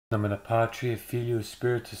Nomine Patri et Filio et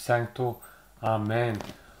Spiritus Sancto. Amen.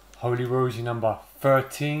 Holy Rosary number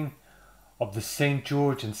 13 of the St.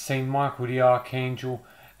 George and St. Michael the Archangel,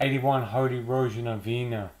 81 Holy Rosary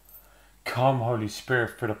Novena. Come, Holy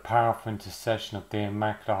Spirit, through the powerful intercession of the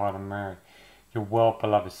Immaculate Heart of Mary, your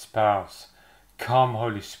well-beloved spouse. Come,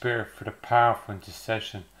 Holy Spirit, through the powerful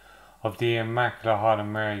intercession of the Immaculate Heart of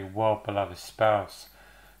Mary, your well-beloved spouse.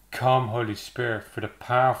 Come, Holy Spirit, through the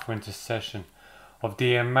powerful intercession of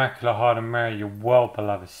the Immaculate Heart of Mary, your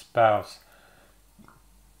well-beloved spouse.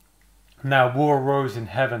 Now war arose in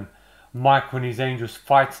heaven, Michael and his angels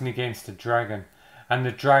fighting against the dragon, and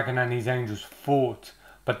the dragon and his angels fought,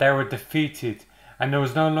 but they were defeated, and there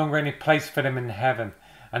was no longer any place for them in heaven,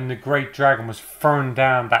 and the great dragon was thrown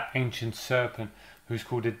down, that ancient serpent, who's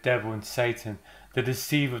called the devil and Satan, the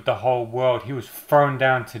deceiver of the whole world. He was thrown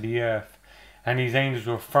down to the earth, and his angels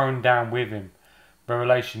were thrown down with him.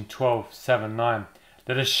 Revelation 12:7-9.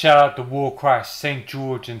 Let us shout out the war cry, St.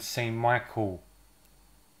 George and St. Michael.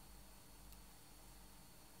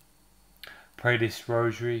 Pray this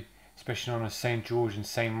rosary, especially on St. George and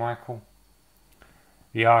St. Michael.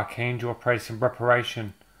 The Archangel, I pray in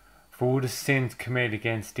reparation for all the sins committed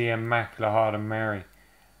against the Immaculate Heart of Mary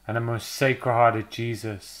and the most Sacred Heart of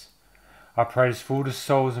Jesus. I pray this for all the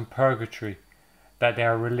souls in purgatory, that they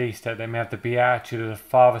are released, that they may have the beatitude of the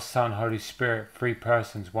Father, Son, Holy Spirit, three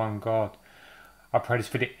persons, one God. I pray this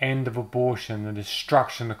for the end of abortion, the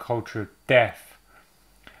destruction of the culture of death.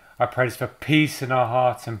 I pray this for peace in our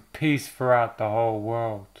hearts and peace throughout the whole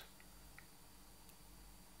world.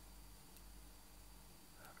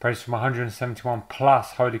 I pray this for my 171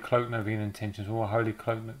 plus Holy Cloak Novena intentions, all Holy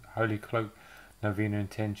Cloak Novena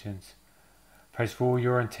intentions. I pray this for all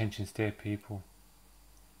your intentions, dear people.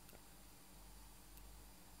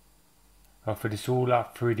 I offer this all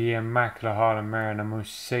up through the Immaculate Heart of Mary and the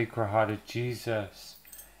most Sacred Heart of Jesus.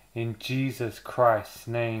 In Jesus Christ's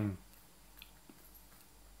name.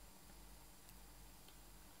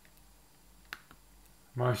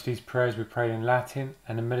 Most of these prayers we pray in Latin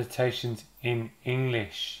and the meditations in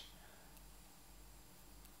English.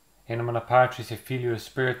 In nomine Patris et Filio et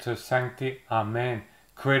Spiritus Sancti. Amen.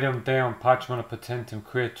 Credum Deum Patrum Omnipotentem,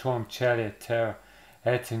 Creatorum Caeli et Terra,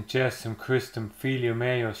 et in gestum Christum Filium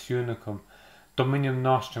eius unicum, Dominium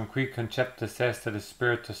nostrum qui conceptus est de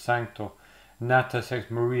Spiritus Sancto, natus ex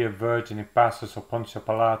Maria Virgine passus o Pontia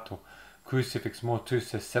Pilato, crucifix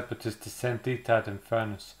mortus et sepultus descendita ad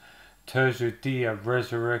infernus, tertius dia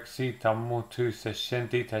resurrexita mortus et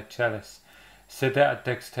scendita celis, sed ad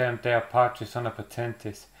dexteram Dei Patris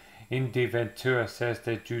omnipotentis, indi venturas est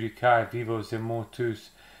de judicae vivos et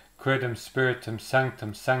mortus, credum Spiritum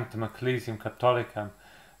Sanctum, Sanctum Ecclesiam Catholicam,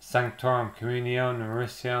 Sanctorum Communionem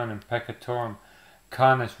Missionem Peccatorum,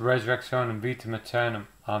 Carnis Resurrectionem Vitam Aeternam.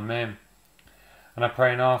 Amen. And I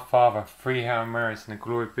pray in our Father, three Hail Marys, and the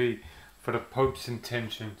glory be for the Pope's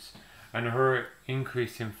intentions, and her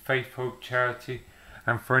increase in faith, hope, charity,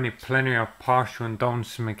 and for any plenary or partial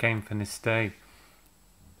indulgence we gain from this day.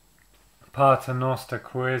 Pater Noster,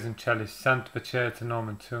 qui es in celis, sanctificetur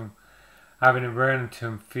nomen tuum, habent regnum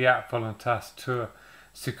tuum, fiat voluntas tua,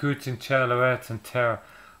 sicut in cielo et in terra.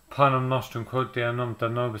 Panem nostrum quotidianum da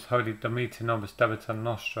nobis hodie dimitte nobis debita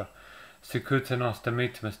nostra, sicut nos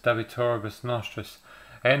dimittimus debitoribus nostris,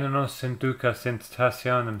 et ne nos inducas in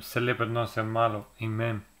tentationem, sed libera nos a malo.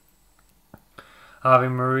 Amen. Ave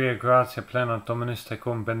Maria, gratia plena, Dominus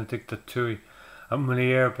tecum, benedicta tui, et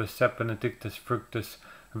mulieribus et benedictus fructus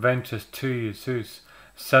ventris tui, Iesus.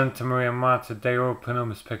 Santa Maria Mater Dei, ora pro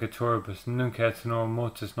nobis peccatoribus, nunc et in hora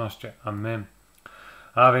mortis nostri. Amen.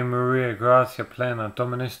 Ave Maria, gratia plena,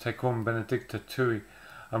 Dominus tecum, benedicta tui,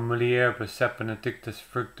 et mulieribus et benedictus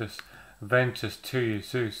fructus ventris tui,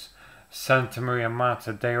 Iesus. Santa Maria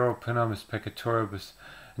Mater Dei, ora pro nobis peccatoribus,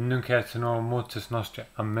 nunc et in hora mortis nostri.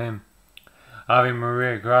 Amen. Ave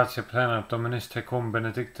Maria, gratia plena, Dominus tecum,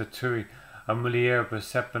 benedicta tui, et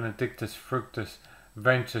mulieribus et benedictus fructus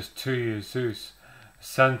ventris tui, Iesus.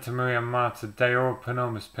 Santa Maria Mater Dei, ora pro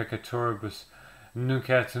nobis peccatoribus, nunc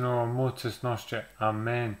et in hora mortis nostri.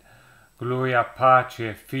 Amen. Gloria Patri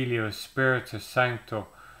et Filio et Spiritus Sancto,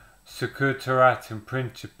 sicut erat in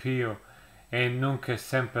principio, et nunc et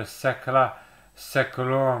semper saecula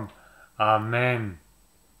saeculorum. Amen.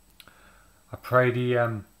 I pray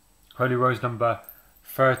the Holy Rose number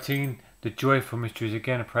 13, the joyful mysteries.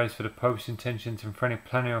 Again, I pray for the Pope's intentions and for any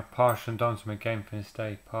plenary or partial indulgence we gain from this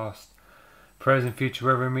day past. Prayers in future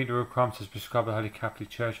wherever we meet the requirements as prescribed by the Holy Catholic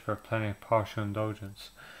Church for a plenary of partial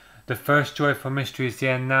indulgence. The first joyful mystery is the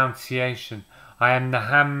Annunciation. I am the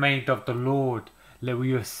handmaid of the Lord. Let what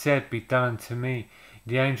you have said be done unto me.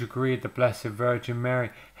 The angel greeted the Blessed Virgin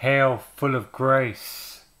Mary. Hail, full of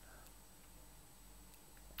grace.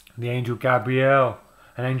 The angel Gabriel,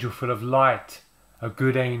 an angel full of light, a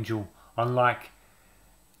good angel, unlike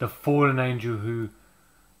the fallen angel who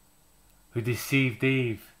deceived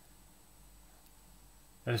Eve.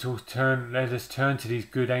 Let us turn to these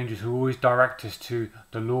good angels who always direct us to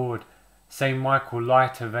the Lord. Saint Michael,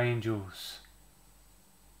 light of angels,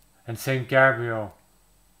 and Saint Gabriel,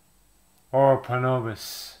 ora pro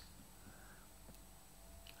nobis.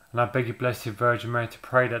 And I beg you, Blessed Virgin Mary, to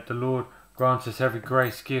pray that the Lord grants us every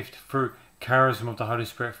grace, gift, fruit, charism of the Holy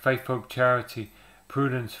Spirit, faith, hope, charity,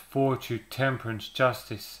 prudence, fortitude, temperance,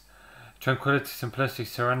 justice, tranquility, simplicity,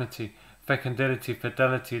 serenity, fecundity,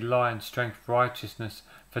 fidelity, lion, strength, righteousness,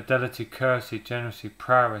 fidelity, courtesy, generosity,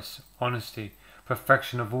 prowess, honesty,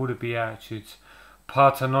 perfection of all the beatitudes.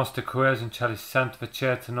 Pater noster qui es in celis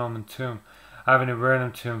sanctificetur nomen tuum, aveni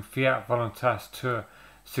regnum tuum, fiat voluntas tua,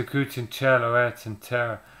 sicut in cielo et in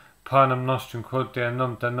terra. Panem nostrum quotidianum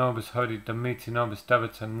nunc da nobis hodie, dimitte nobis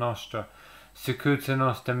debita nostra, sicut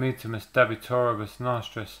nos dimittimus debitoribus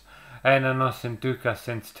nostris, et ne nos inducas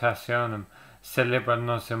in tentationem, sed libera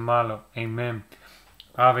nos in malo. Amen.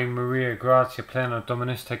 Ave Maria, gratia plena,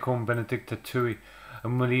 Dominus tecum, benedicta tui,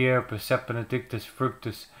 in mulieribus et benedictus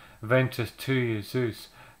fructus ventris tui, Iesus.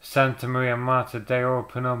 Santa Maria, Mater Dei, ora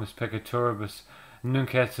pro nobis peccatoribus,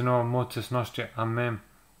 nunc et in hora mortis nostri. Amen.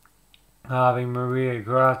 Ave Maria,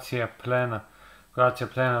 gratia plena,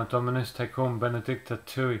 Dominus tecum, benedicta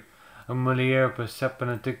tui, in mulieribus et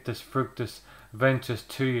benedictus fructus ventris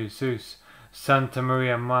tui, Iesus. Santa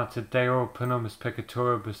Maria, Mater Dei, ora pro nobis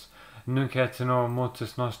peccatoribus, nunc et in hora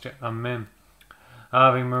mortis nostri. Amen.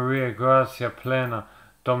 Ave Maria, gratia plena,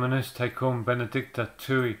 Dominus tecum, benedicta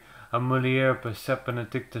tui, in mulieribus et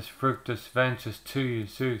benedictus fructus ventris tui,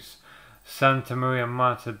 Iesus. Santa Maria,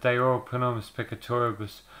 Mater Dei, ora pro nobis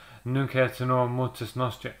peccatoribus, nunc et in hora mortis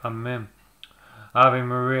nostri. Amen. Ave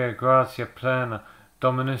Maria, gratia plena,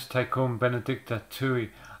 Dominus tecum, benedicta tui,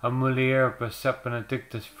 in mulieribus et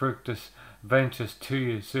benedictus fructus ventris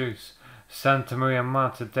tui, Iesus. Santa Maria,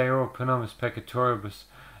 Mater Dei, ora pro nobis peccatoribus,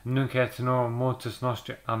 nunc et in hora mortis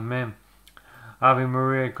nostri. Amen. Ave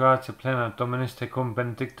Maria, gratia plena, Dominus tecum,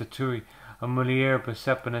 benedicta tui, in mulieribus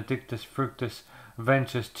et benedictus fructus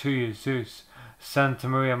ventris tui, Iesus. Santa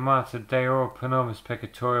Maria, Mater Dei, ora pro nobis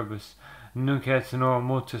peccatoribus, nunc et in hora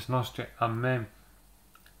mortis nostri. Amen.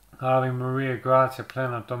 Ave Maria, gratia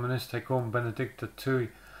plena, Dominus tecum, benedicta tui,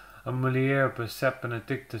 in mulieribus et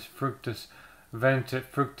benedictus fructus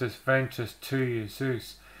ventris tui,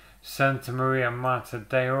 Iesus. Santa Maria, Mater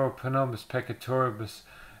Dei, ora pro nobis peccatoribus,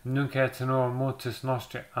 nunc et in hora mortis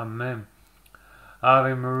nostri. Amen.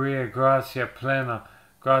 Ave Maria, gratia plena,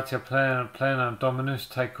 Dominus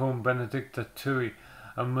tecum, benedicta tui,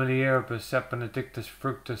 in mulieribus et benedictus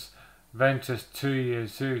fructus ventris tui,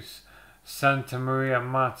 Iesus. Santa Maria,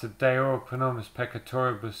 Mater Dei, ora pro nobis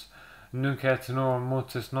peccatoribus, nunc et in hora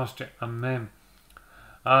mortis nostri. Amen.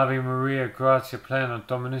 Ave Maria, gratia plena,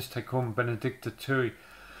 Dominus tecum, benedicta tui,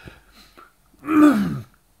 in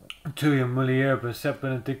mulieribus et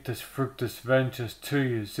benedictus fructus ventris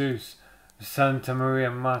tui, Iesus. Santa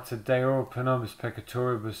Maria, Mater Dei, ora pro nobis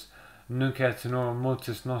peccatoribus, nunc et in hora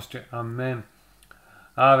mortis nostri. Amen.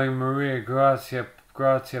 Ave Maria,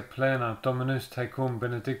 gratia plena, Dominus tecum,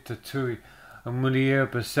 benedicta tui, in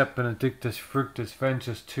mulieribus et benedictus fructus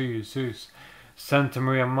ventris tui, Iesus. Santa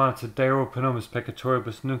Maria, Mater Dei, ora pro nobis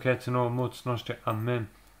peccatoribus, nunc et in hora mortis nostri. Amen.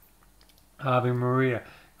 Ave Maria,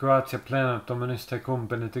 gratia plena, Dominus tecum,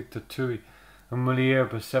 benedicta tui, in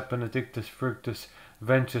mulieribus et benedictus fructus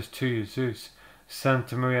ventris tui, Iesus.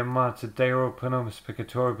 Santa Maria, Mater Dei, ora pro nobis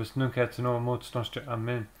peccatoribus, nunc et in hora mortis nostri.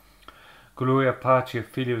 Amen. Gloria Patri,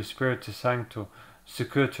 Filio, Spiritus Sancto,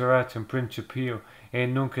 sicut erat in principio, et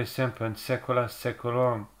nunc et semper in saecula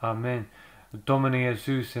saeculorum. Amen. Domine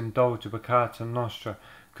Iesus, indulge peccata nostra,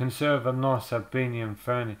 conserva nos ab bene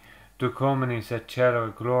inferni, duc homines et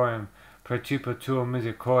caelo gloriam, praecipa tua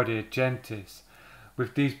misericordia gentis.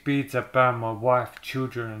 With these beads I bound my wife,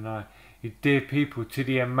 children, and I, you dear people, to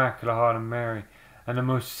the Immaculate Heart of Mary, and the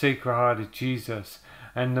most Sacred Heart of Jesus,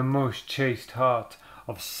 and the most chaste heart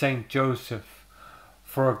of Saint Joseph,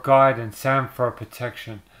 for a guidance and for a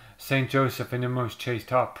protection. Saint Joseph in the most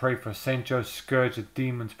chaste heart, pray for us. Saint Joseph, scourge of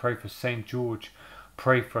demons, pray for us. Saint George,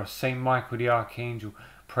 pray for us. Saint Michael the Archangel,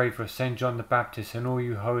 pray for us. Saint John the Baptist and all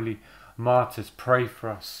you holy martyrs, pray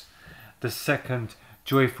for us. The second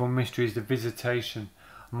joyful mystery is the visitation.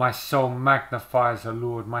 My soul magnifies the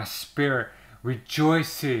Lord. My spirit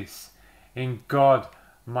rejoices in God,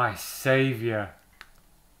 my Saviour.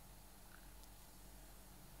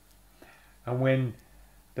 And when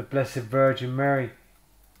the Blessed Virgin Mary,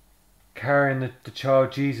 carrying the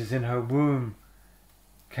child Jesus in her womb,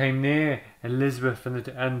 came near Elizabeth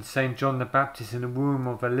and St. John the Baptist in the womb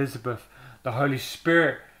of Elizabeth. The Holy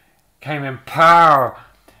Spirit came in power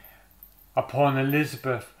upon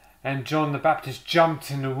Elizabeth, and John the Baptist jumped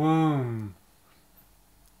in the womb.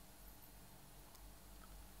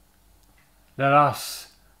 Let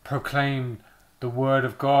us proclaim the word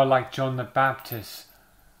of God like John the Baptist,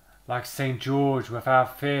 like St. George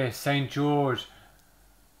without fear. St. George,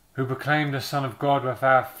 who proclaimed the Son of God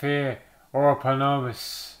without fear, ora pro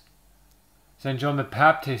nobis. St. John the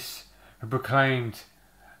Baptist, who proclaimed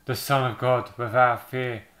the Son of God without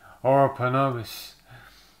fear, ora pro nobis.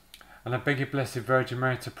 And I beg you, Blessed Virgin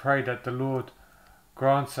Mary, to pray that the Lord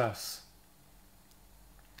grants us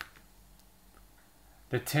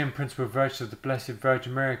the 10 principal virtues of the Blessed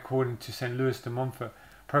Virgin Mary according to St. Louis de Montfort: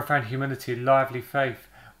 profound humility, lively faith,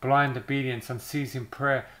 blind obedience, unceasing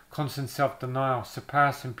prayer, constant self-denial,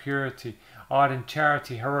 surpassing purity, ardent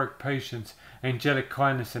charity, heroic patience, angelic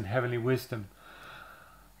kindness, and heavenly wisdom.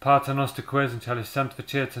 Pater noster qui es in caelis,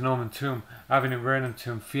 sanctificetur nomen tuum, adveniat regnum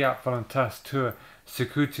tuum, fiat voluntas tua,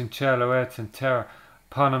 sicut in cielo et in terra.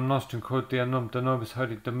 Panem nostrum quotidianum da nobis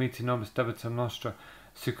hodie dimitte nobis debitum nostra,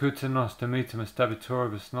 sicut in nos dimittimus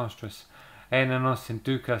debitoribus nostris, et ne nos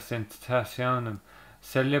inducas in tentationem,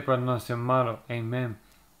 sed libera nos in malo. Amen.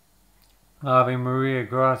 Ave Maria,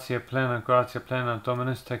 gratia plena,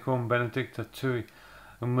 Dominus tecum, benedicta tui,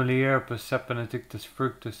 in mulieribus et benedictus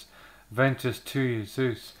fructus ventris tui,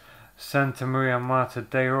 Jesus. Santa Maria Mater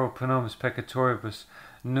Dei, ora pro nobis peccatoribus,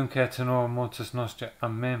 nunc et in hora mortis nostri.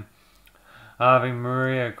 Amen. Ave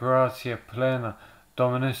Maria, gratia plena,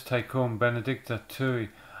 Dominus tecum, benedicta tui,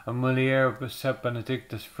 in mulieribus et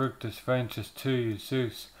benedictus fructus ventris tui,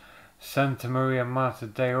 Jesus. Santa Maria Mater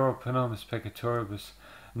Dei, ora pro nobis peccatoribus,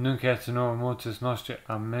 nunc et in hora mortis nostri.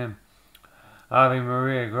 Amen. Ave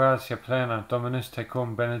Maria, gratia plena, Dominus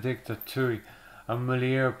tecum, benedicta tui, in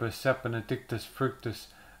mulieribus et benedictus fructus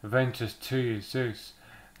ventris tui, Jesus.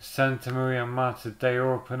 Santa Maria Mater Dei,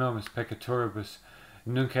 ora pro nobis peccatoribus,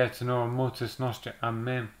 nunc et in hora mortis nostri.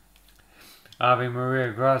 Amen. Ave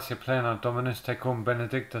Maria, gratia plena, Dominus tecum,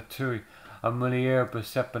 benedicta tui, in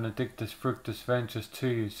mulieribus et benedictus fructus ventris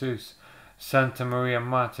tui, Jesus. Santa Maria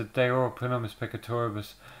Mater Dei, ora pro nobis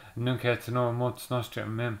peccatoribus, nunc et in hora mortis nostri.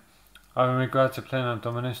 Amen. Ave Maria, gratia plena,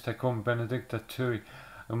 Dominus tecum, benedicta tui,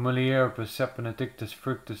 in mulieribus et benedictus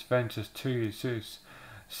fructus ventris tui, Jesus.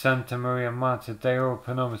 Santa Maria Mater Dei, ora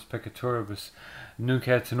pro nobis peccatoribus, nunc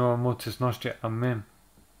et in hora mortis nostri. Amen.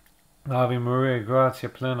 Ave Maria, gratia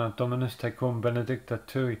plena, Dominus tecum, benedicta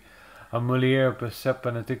tui, in mulieribus et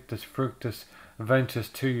benedictus fructus ventris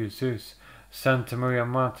tui, Jesus. Santa Maria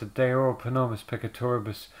Mater Dei, ora pro nobis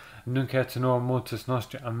peccatoribus, nunc et in hora mortis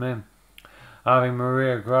nostri. Amen. Ave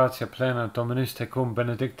Maria, gratia plena, Dominus tecum,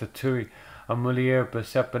 benedicta tui, in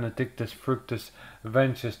mulieribus et benedictus fructus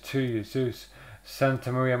ventris tui, Jesus.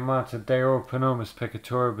 Santa Maria Mater Dei, ora pro nobis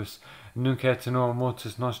peccatoribus, nunc et in hora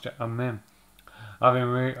mortis nostri. Amen.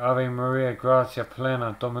 Ave Maria, gratia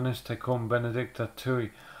plena, Dominus tecum, benedicta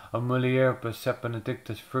tui, in mulieribus et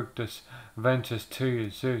benedictus fructus ventris tui,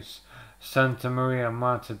 Jesus. Santa Maria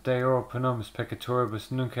Mater Dei, ora pro nobis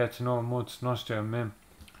peccatoribus, nunc et in hora mortis nostri. Amen.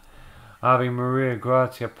 Ave Maria,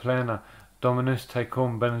 gratia plena, Dominus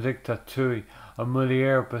tecum, benedicta tui, in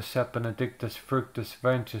mulieribus et benedictus fructus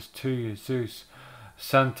ventris tui, Jesus.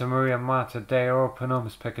 Santa Maria Mater Dei, ora pro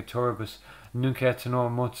nobis peccatoribus, nunc et in hora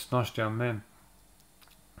mortis nostri. Amen.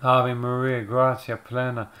 Ave Maria, gratia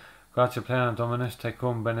plena, Dominus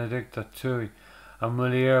tecum, benedicta tui, in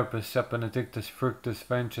mulieribus et benedictus fructus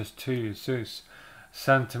ventris tui, Jesus.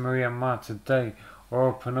 Santa Maria Mater Dei,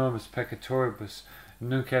 ora pro nobis peccatoribus,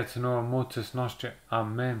 nunc et in hora mortis nostri.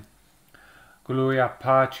 Amen. Gloria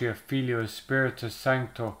Patri, Filio, Spiritus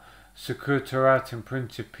Sancto, sicut erat in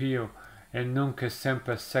principio, et nunc et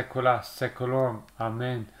semper saecula saeculorum.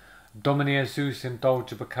 Amen. Domine Jesus,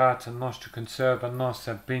 indulge peccata nostra, conserva nos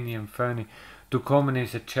ab bini inferni, duc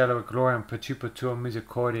homines et caelo gloriam, percipa tua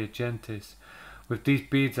misericordia gentes. With these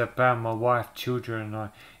beads I bound my wife, children, and I,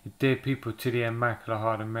 dear people, to the Immaculate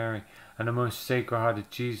Heart of Mary, and the most Sacred Heart of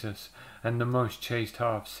Jesus, and the most chaste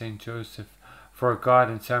heart of Saint Joseph, for a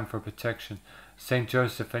guidance and for protection. Saint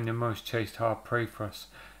Joseph and your most chaste heart, pray for us.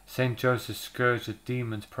 Saint Joseph, scourge of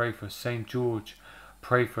demons, pray for us. Saint George,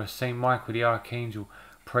 pray for us. Saint Michael the Archangel,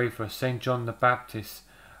 pray for us. Saint John the Baptist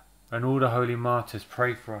and all the holy martyrs,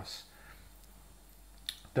 pray for us.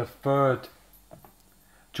 The third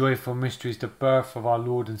joyful mystery is the birth of our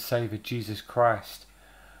Lord and Saviour Jesus Christ.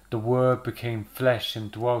 The Word became flesh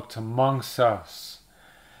and dwelt amongst us.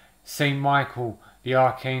 Saint Michael the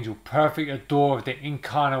Archangel, perfect adorer of the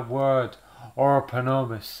incarnate Word, ora pro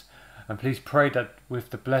nobis, And please pray that with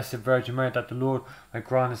the Blessed Virgin Mary, that the Lord may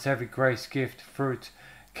grant us every grace, gift, fruit,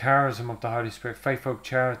 charism of the Holy Spirit, faith, hope,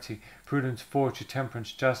 charity, prudence, virtue,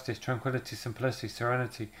 temperance, justice, tranquility, simplicity,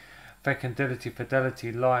 serenity, fecundity,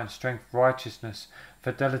 fidelity, light and strength, righteousness,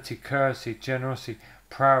 fidelity, courtesy, generosity,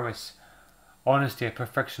 prowess, honesty, a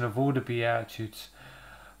perfection of all the beatitudes.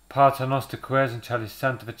 Pater noster quaes in chalice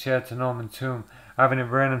sanctificere nomen tuum, avene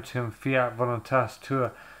renum tuum, fiat voluntas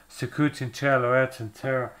tua, secut in cielo et in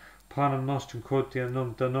terra, panem nostrum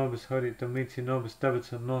quotidianum da nobis hodie, domiti nobis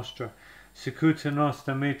debitum nostra, secut in nos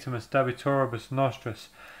domitimus debitoribus nostris,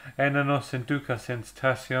 et non nos inducas in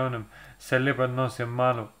tentationem, sed libera nos in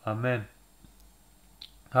malo. Amen.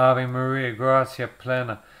 Ave Maria, gratia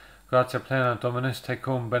plena, Dominus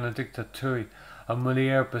tecum, benedicta tui, a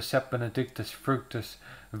mulieribus et benedictus fructus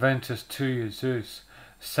ventris tui, Jesus.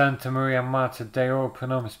 Santa Maria Mater Dei, ora pro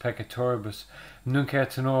nobis peccatoribus, nunc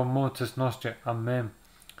et in hora mortis nostri. Amen.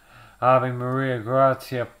 Ave Maria,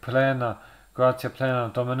 gratia plena,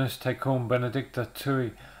 Dominus tecum, benedicta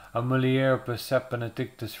tui, a mulieribus et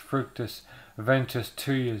benedictus fructus ventris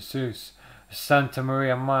tui, Jesus. Santa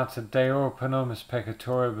Maria Mater Dei, ora pro nobis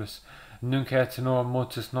peccatoribus, nunc et in hora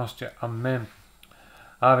mortis nostri. Amen.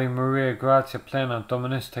 Ave Maria, gratia plena,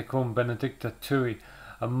 Dominus tecum, benedicta tui,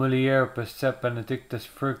 a mulieribus et benedictus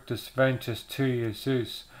fructus ventris tui,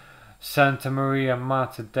 Jesus. Santa Maria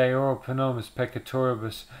Mater Dei, ora pro nobis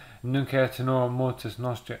peccatoribus, nunc et in hora mortis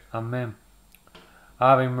nostri. Amen.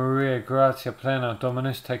 Ave Maria, gratia plena,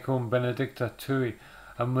 Dominus tecum, benedicta tui,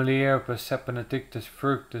 a mulieribus et benedictus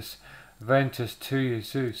fructus ventris tui,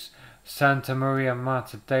 Jesus. Santa Maria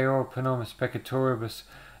Mater Dei, ora pro nobis peccatoribus,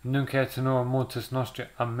 nunc et in hora mortis nostri.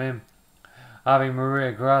 Amen. Ave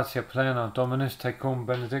Maria, gratia plena, Dominus tecum,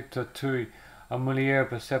 benedicta tui, a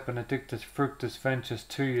mulieribus et benedictus fructus ventris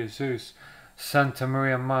tui, Jesus. Santa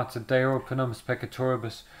Maria Mater Dei, ora pro nobis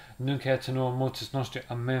peccatoribus, nunc et in hora mortis nostri.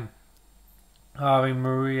 Amen. Ave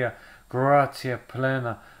Maria, gratia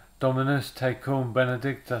plena, Dominus tecum,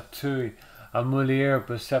 benedicta tui, a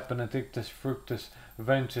mulieribus et benedictus fructus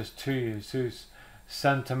ventris tui, Jesus.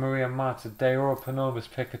 Santa Maria Mater Dei, ora pro nobis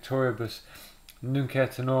peccatoribus, nunc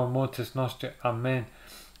et in hora mortis nostri. Amen.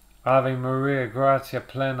 Ave Maria, gratia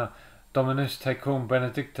plena, Dominus tecum,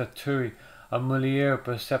 benedicta tui, a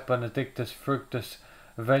mulieribus et benedictus fructus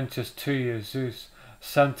ventris tui, Jesus.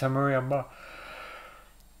 Santa Maria Mater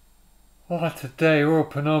Dei, ora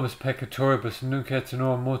pro nobis peccatoribus, nunc et in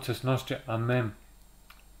hora mortis nostri. Amen.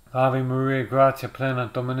 Ave Maria, gratia plena,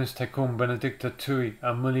 Dominus tecum, benedicta tui,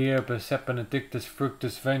 a mulieribus et benedictus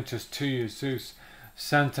fructus ventris tui, Jesus.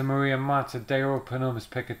 Santa Maria Mater Dei, ora pro nobis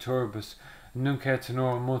peccatoribus, nunc et in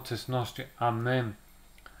hora mortis nostri. Amen.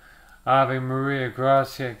 Ave Maria,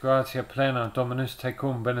 gratia plena, Dominus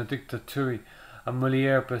tecum, benedicta tui, a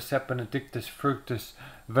mulieribus et benedictus fructus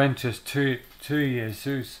ventris tui,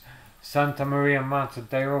 Jesus. Santa Maria Mater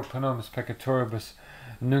Dei, ora pro nobis peccatoribus,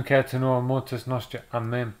 nunc et in hora mortis nostri.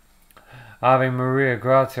 Amen. Ave Maria,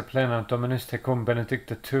 gratia plena, Dominus tecum,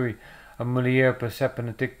 benedicta tui, a mulieribus et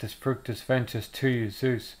benedictus fructus ventris tui,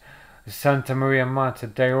 Jesus. Santa Maria Mater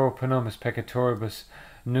Dei, ora pro nobis peccatoribus,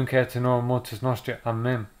 nunc et in hora mortis nostri.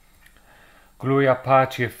 Amen. Gloria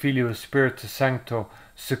Patri, Filio, Spiritus Sancto,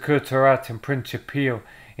 secut erat in principio,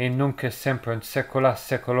 et nunc et semper in saecula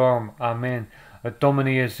saeculorum. Amen. Et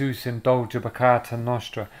Domini Iesus indulge peccata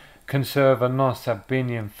nostra, conserva nos ab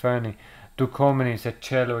bene inferni, duc homines et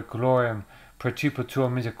cielo et gloriam, principio tua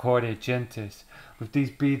misericordia gentes. With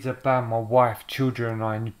these beads I bound my wife, children, and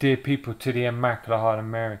I, and dear people, to the Immaculate Heart of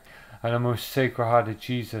Mary, and the most Sacred Heart of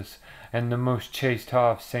Jesus, and the most chaste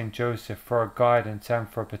heart of Saint Joseph, for our guidance and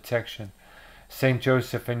for our protection. Saint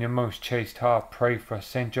Joseph, in your most chaste heart, pray for us.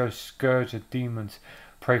 Saint Joseph, scourge of demons,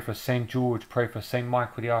 pray for us. Saint George, pray for us. Saint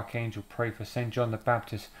Michael the Archangel, pray for us. Saint John the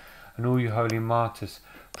Baptist, and all you holy martyrs,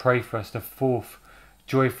 pray for us. The fourth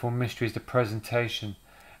joyful mystery is the presentation,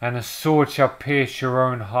 and a sword shall pierce your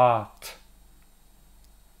own heart.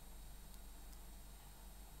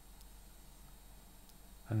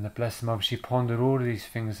 And the Blessed Mother, she pondered all of these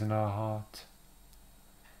things in her heart.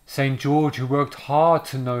 Saint George, who worked hard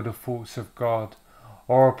to know the thoughts of God,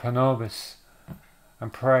 ora pro nobis,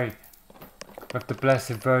 and pray with the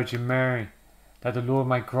Blessed Virgin Mary that the Lord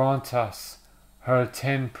might grant us her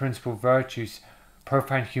 10 principal virtues: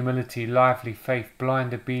 profound humility, lively faith,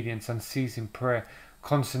 blind obedience, unceasing prayer,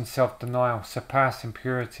 constant self-denial, surpassing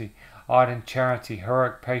purity, ardent charity,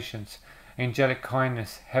 heroic patience, angelic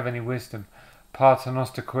kindness, heavenly wisdom. Pater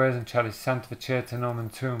noster qui es in caelis, sanctificere nomen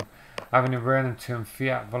tuum, avene renum tuum,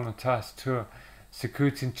 fiat voluntas tua,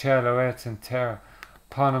 sicut in cielo et in terra.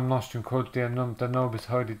 Panem nostrum quotidianum da nobis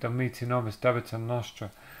hodie, domiti nobis debitum nostra,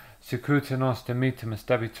 secuta nos demitimus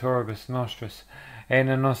debitoribus nostris, et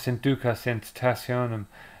nos inducas in tentationem,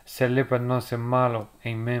 sed libera nos in malo.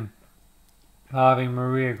 Amen. Ave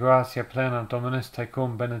Maria, gratia plena, Dominus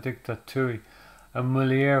tecum, benedicta tui, in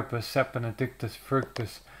mulieribus et benedictus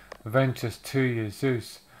fructus ventris tui,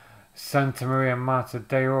 Iesus. Santa Maria Mater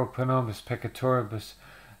Dei, ora pro nobis peccatoribus,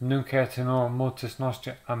 nunc et in hora mortis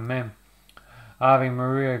nostri. Amen. Ave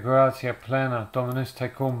Maria, gratia plena, Dominus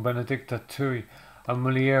tecum, benedicta tui, in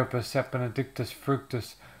mulieribus et benedictus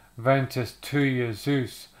fructus ventris tui,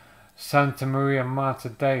 Iesus. Santa Maria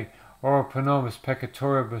Mater Dei, ora pro nobis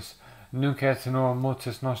peccatoribus, nunc et in hora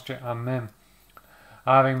mortis nostri. Amen.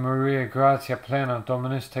 Ave Maria, gratia plena,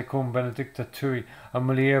 Dominus tecum, benedicta tui, in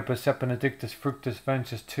mulieribus et benedictus fructus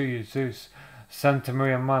ventris tui, Iesus. Santa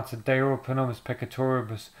Maria Mater Dei, ora pro nobis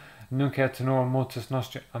peccatoribus, nunc et in hora mortis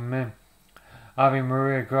nostri. Amen. Ave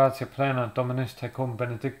Maria, gratia plena, Dominus tecum,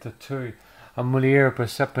 benedicta tui, in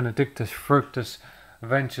mulieribus et benedictus fructus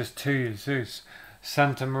ventris tui, Iesus.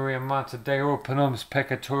 Santa Maria Mater Dei, ora pro nobis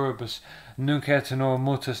peccatoribus, nunc et in hora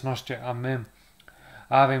mortis nostri. Amen.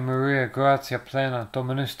 Ave Maria, gratia plena,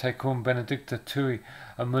 Dominus tecum, benedicta tui,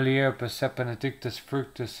 in mulieribus et benedictus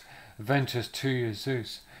fructus ventris tui,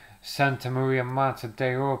 Iesus. Santa Maria Mater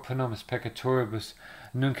Dei, ora pro nobis peccatoribus,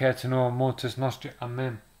 nunc et in hora mortis nostri.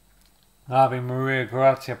 Amen. Ave Maria,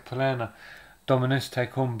 gratia plena, Dominus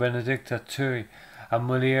tecum, benedicta tui, in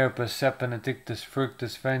mulieribus et benedictus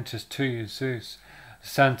fructus ventris tui, Iesus.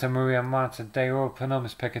 Santa Maria Mater Dei, ora pro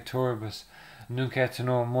nobis peccatoribus, nunc et in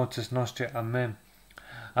hora mortis nostri. Amen.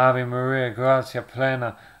 Ave Maria, gratia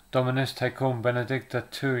plena, Dominus tecum, benedicta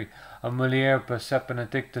tui, in mulieribus et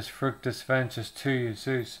benedictus fructus ventris tui,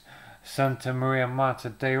 Iesus. Santa Maria Mater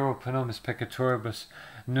Dei, ora pro nobis peccatoribus,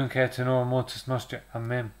 nunc et in hora mortis nostri.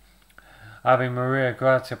 Amen. Ave Maria,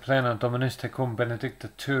 gratia plena, Dominus tecum, benedicta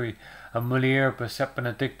tui, in mulieribus et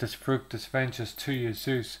benedictus fructus ventris tui,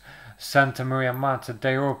 Iesus. Santa Maria Mater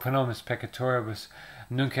Dei, ora pro nobis peccatoribus,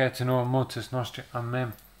 nunc et in hora mortis nostri.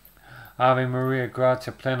 Amen. Ave Maria,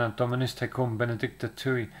 gratia plena, Dominus tecum, benedicta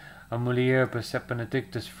tui, in mulieribus et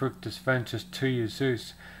benedictus fructus ventris tui,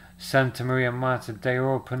 Iesus. Santa Maria Mater Dei,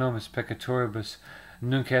 ora pro nobis peccatoribus,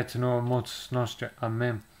 nunc et in hora mortis nostri.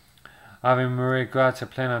 Amen. Ave Maria, gratia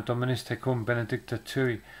plena, Dominus tecum, benedicta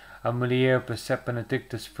tui, in mulieribus et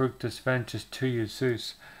benedictus fructus ventris tui,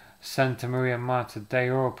 Iesus. Santa Maria Mater Dei,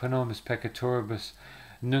 ora pro nobis peccatoribus,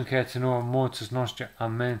 nunc et in hora mortis nostri.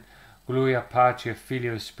 Amen. Gloria Patri,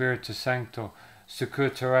 Filio, Spiritus Sancto,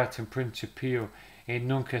 secutor erat in principio, et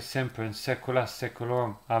nunc et semper in saecula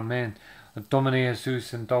saeculorum. Amen. Domine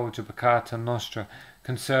Iesus, indulge peccata nostra,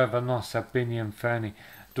 conserva nos ab bini inferni,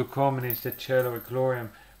 duc homines de cielo et gloriam,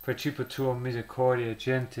 precipa tua misericordia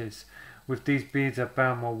gentes. With these beads I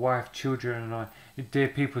bound my wife, children, and I, dear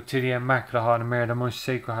people, to the Immaculate Heart of Mary, the most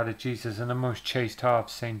Sacred Heart of Jesus, and the most chaste heart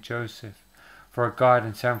of Saint Joseph, for a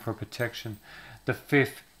guidance and for protection. The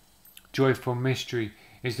fifth joyful mystery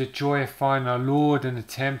is the joy of finding our Lord in the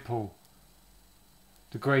temple.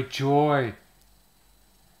 The great joy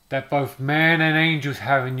that both man and angels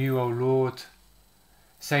have in you, O Lord.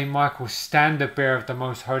 Saint Michael, standard bearer of the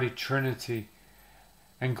most holy Trinity,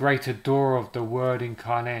 and great adorer of the Word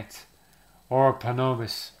incarnate, ora pro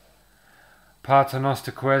nobis. Pater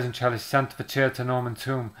noster quaes in calis sanctificeta nomen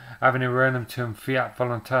tuum, ab in regnum tuum, fiat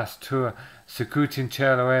voluntas tua, sicut in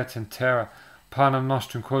cielo et in terra. Panem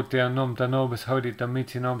nostrum quotidianum da nobis hodie,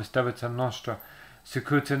 dimiti nobis debita nostra,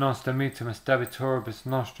 sicut in nos dimitimus debitoribus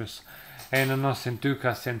nostris, et non nos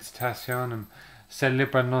inducas in tentationem, sed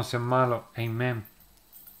libera nos in malo. Amen.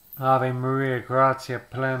 Ave Maria, gratia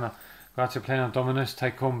plena, Dominus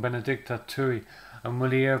tecum, benedicta tui, in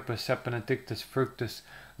mulieribus et benedictus fructus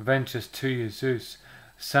ventris tui, Iesus.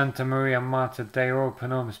 Santa Maria Mater Dei, ora pro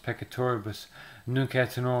nobis peccatoribus, nunc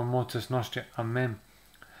et in hora mortis nostri. Amen.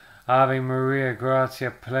 Ave Maria,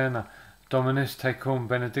 gratia plena, Dominus tecum,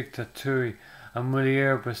 benedicta tui, in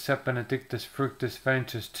mulieribus et benedictus fructus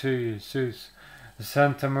ventris tui, Iesus.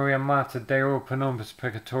 Santa Maria Mater Dei, ora pro nobis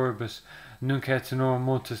peccatoribus, nunc et in hora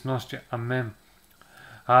mortis nostri. Amen.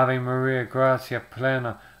 Ave Maria, gratia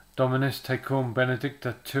plena, Dominus tecum,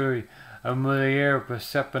 benedicta tui, in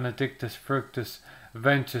mulieribus et benedictus fructus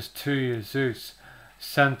ventris tui, Iesus.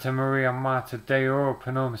 Santa Maria Mater Dei, ora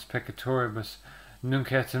pro nobis peccatoribus,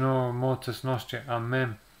 nunc et in hora mortis nostri.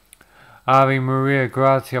 Amen. Ave Maria,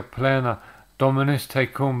 gratia plena, Dominus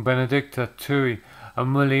tecum, benedicta tui, in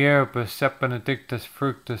mulieribus et benedictus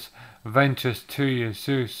fructus ventris tui,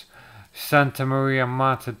 Iesus. Santa Maria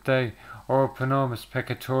Mater Dei, ora pro nobis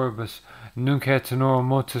peccatoribus, nunc et in hora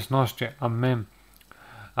mortis nostri. Amen.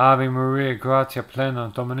 Ave Maria, gratia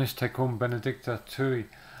plena, Dominus tecum, benedicta tui,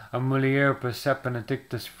 a mulieribus et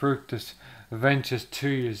benedictus fructus ventris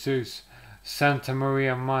tui, Jesus. Santa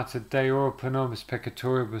Maria Mater Dei, ora pro nobis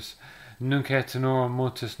peccatoribus, nunc et in hora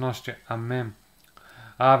mortis nostri. Amen.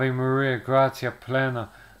 Ave Maria, gratia plena,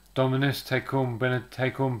 Dominus tecum,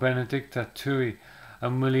 benedicta tui, a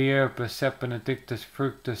mulieribus et benedictus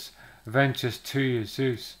fructus ventris tui,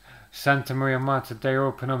 Jesus. Santa Maria Mater Dei,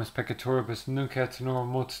 ora pro nobis peccatoribus, nunc et in hora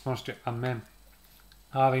mortis nostri. Amen.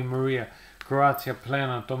 Ave Maria, gratia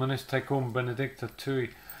plena, Dominus tecum, benedicta tui,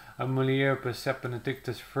 a mulieribus et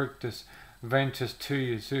benedictus fructus ventris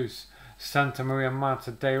tui, Jesus. Santa Maria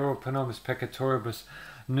Mater Dei, ora pro nobis peccatoribus,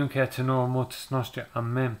 nunc et in hora mortis nostri.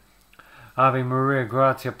 Amen. Ave Maria,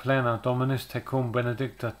 gratia plena, Dominus tecum,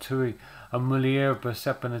 benedicta tui, a mulieribus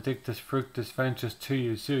et benedictus fructus ventris tui,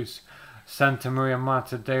 Jesus. Santa Maria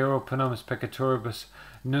Mater Dei, ora pro nobis peccatoribus,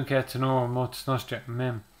 nunc et in hora mortis nostri.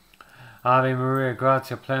 Amen. Ave Maria,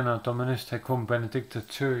 gratia plena, Dominus tecum, benedicta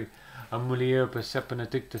tui, a mulieribus et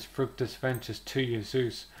benedictus fructus ventris tui,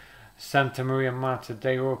 Jesus. Santa Maria Mater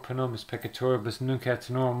Dei, ora pro nobis peccatoribus, nunc et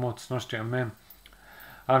in hora mortis nostri. Amen.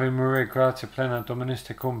 Ave Maria, gratia plena, Dominus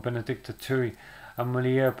tecum, benedicta tui, a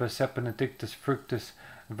mulieribus et benedictus fructus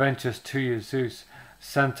ventris tui, Jesus.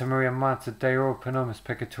 Santa Maria Mater Dei, ora pro nobis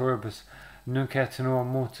peccatoribus, nunc et in hora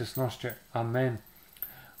mortis nostri. Amen.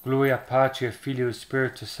 Gloria Patri, Filio,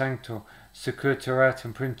 Spiritus Sancto, securus erat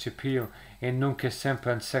in principio, et nunc et semper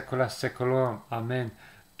in saecula saeculorum. Amen.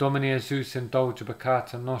 Domine Jesus, indulge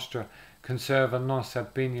peccata nostra, conserva nos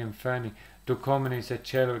ab bene inferni, duc homines et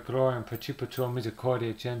caelo et gloriam, percipitur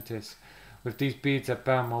misericordia gentes. With these beads I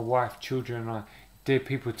bound my wife, children, and I, dear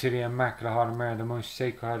people, to the Immaculate Heart of Mary, the most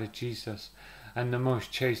sacred heart of Jesus, and the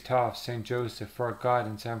most chaste heart of Saint Joseph, for our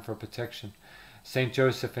guidance and for protection. Saint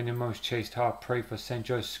Joseph, in your most chaste heart, pray for Saint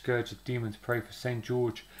Joseph, scourge of demons, pray for Saint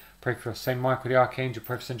George, pray for us. Saint Michael the Archangel,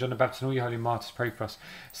 pray for Saint John the Baptist, and all your holy martyrs, pray for us.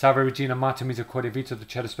 Salve Regina, Mater Misericordiae, Vita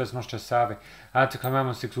Dulcedo Spes Nostra, salve. Ad te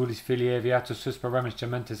clamamus exulis filii Evi, atus sus paramus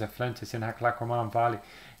gementes afflentes in hac lacrimarum vali,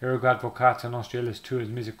 erogad vocata nostri illis tuas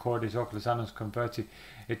misericordias oculis annus converti,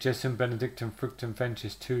 et Jesum benedictum fructum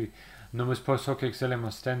ventris tui, numus post hoc exilium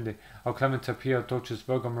ostende, o clementa pia dulcis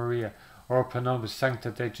Virgo Maria, ora pro nobis sancta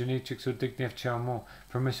Dei genitrix ut digni efceamur,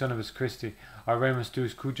 permissionibus Christi, oremus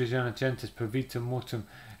Deus cujagione gentis per vitam mortum,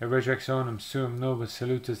 et resurrectionem suum nobis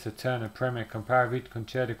salutis aeterna premia comparavit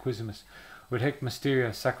concede quisimus, ut hic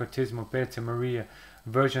mysteria sacratismo Beata Maria,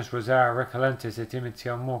 Virgins Rosaria recolentes et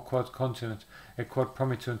imitiamur quod continent, et quod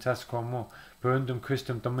promitunt asquamur, per undum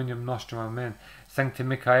Christum Dominium nostrum. Amen. Sancti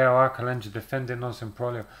Michael Archangel, defende nos in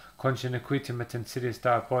prolio, contra iniquitim et insidias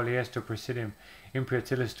diaboli esto presidium,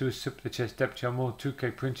 impiatilis tuus supplices deptiamur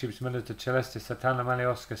tuque principes milita celestis satana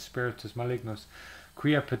maleosca spiritus malignos,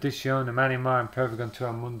 quia perditionem animarum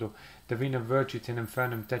pervigantur mundo, divina virgit in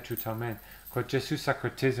infernum detrut. Amen. Quod Jesus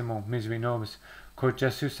sacratisimo miseri nobis, quod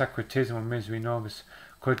Jesus sacratisimo miseri nobis,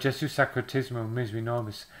 quod Jesus sacratisimo miseri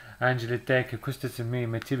nobis, Angeli Dei, que Christus in me,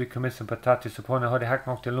 me tibi commissum patatis, suppone hodie hac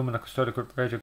nocte lumina custodia